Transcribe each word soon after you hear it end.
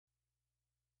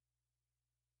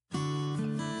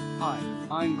Hi,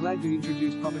 I am glad to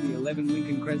introduce property 11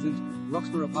 Lincolne Crescent,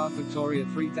 Roxburgh Park, Victoria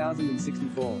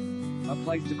 3064. A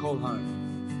place to call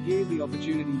home. Here's the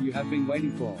opportunity you have been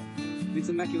waiting for. This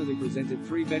immaculately presented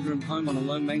 3-bedroom home on a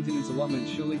low maintenance allotment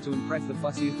surely to impress the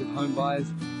fussiest of home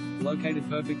buyers. Located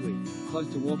perfectly, close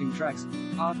to walking tracks,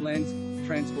 parklands,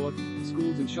 transport,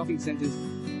 schools and shopping centres.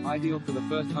 Ideal for the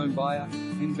first home buyer,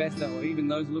 investor or even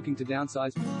those looking to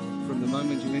downsize. From the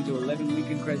moment you enter 11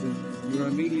 Lincolne Crescent, you are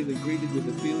immediately greeted with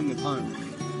the feeling of home.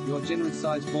 Your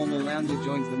generous-sized formal lounger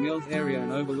joins the meals area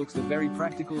and overlooks the very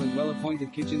practical and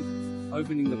well-appointed kitchen.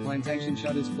 Opening the plantation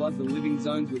shutters floods the living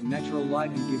zones with natural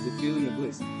light and gives a feeling of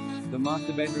bliss. The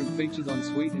master bedroom features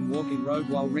ensuite and walk-in robe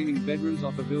while reaming bedrooms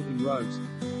offer built-in robes.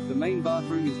 The main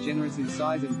bathroom is generous in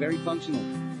size and very functional.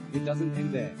 It doesn't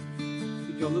end there.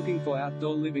 If you're looking for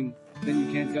outdoor living, then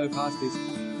you can't go past this.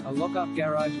 A lock-up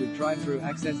garage with drive-through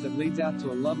access that leads out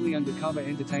to a lovely undercover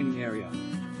entertaining area.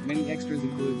 Many extras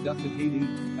include ducted heating,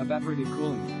 evaporative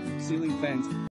cooling, ceiling fans,